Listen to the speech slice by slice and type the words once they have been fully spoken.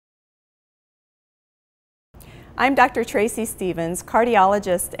I'm Dr. Tracy Stevens,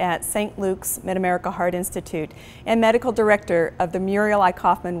 cardiologist at St. Luke's Mid-America Heart Institute and medical director of the Muriel I.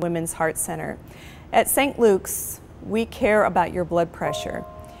 Kaufman Women's Heart Center. At St. Luke's, we care about your blood pressure,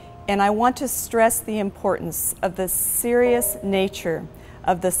 and I want to stress the importance of the serious nature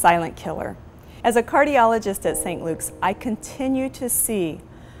of the silent killer. As a cardiologist at St. Luke's, I continue to see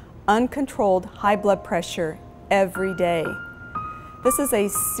uncontrolled high blood pressure every day. This is a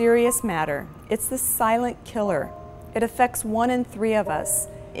serious matter. It's the silent killer. It affects 1 in 3 of us.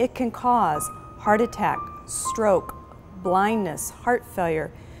 It can cause heart attack, stroke, blindness, heart failure,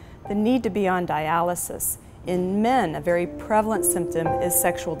 the need to be on dialysis. In men, a very prevalent symptom is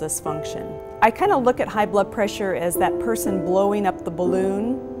sexual dysfunction. I kind of look at high blood pressure as that person blowing up the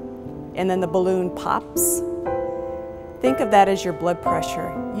balloon and then the balloon pops. Think of that as your blood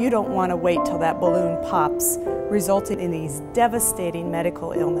pressure. You don't want to wait till that balloon pops, resulting in these devastating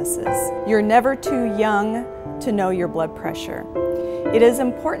medical illnesses. You're never too young to know your blood pressure. It is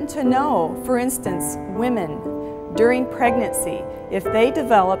important to know, for instance, women during pregnancy, if they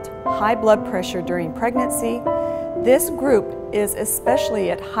developed high blood pressure during pregnancy, this group is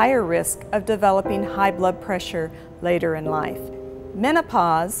especially at higher risk of developing high blood pressure later in life.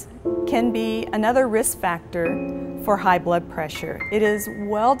 Menopause can be another risk factor for high blood pressure. It is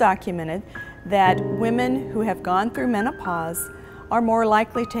well documented that women who have gone through menopause are more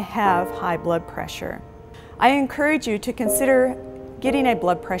likely to have high blood pressure. I encourage you to consider getting a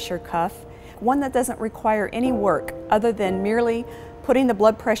blood pressure cuff, one that doesn't require any work other than merely putting the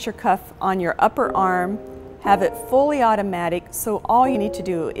blood pressure cuff on your upper arm, have it fully automatic, so all you need to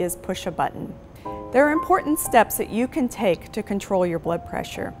do is push a button. There are important steps that you can take to control your blood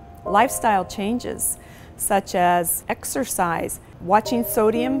pressure. Lifestyle changes, such as exercise. Watching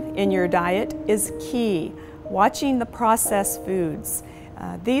sodium in your diet is key. Watching the processed foods.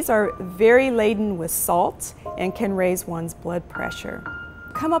 These are very laden with salt and can raise one's blood pressure.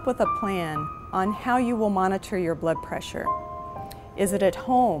 Come up with a plan on how you will monitor your blood pressure. Is it at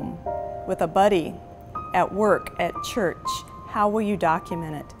home, with a buddy, at work, at church? How will you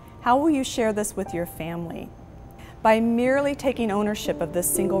document it? How will you share this with your family? By merely taking ownership of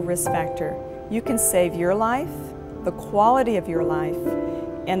this single risk factor, you can save your life, the quality of your life,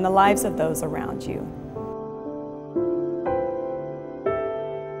 and the lives of those around you.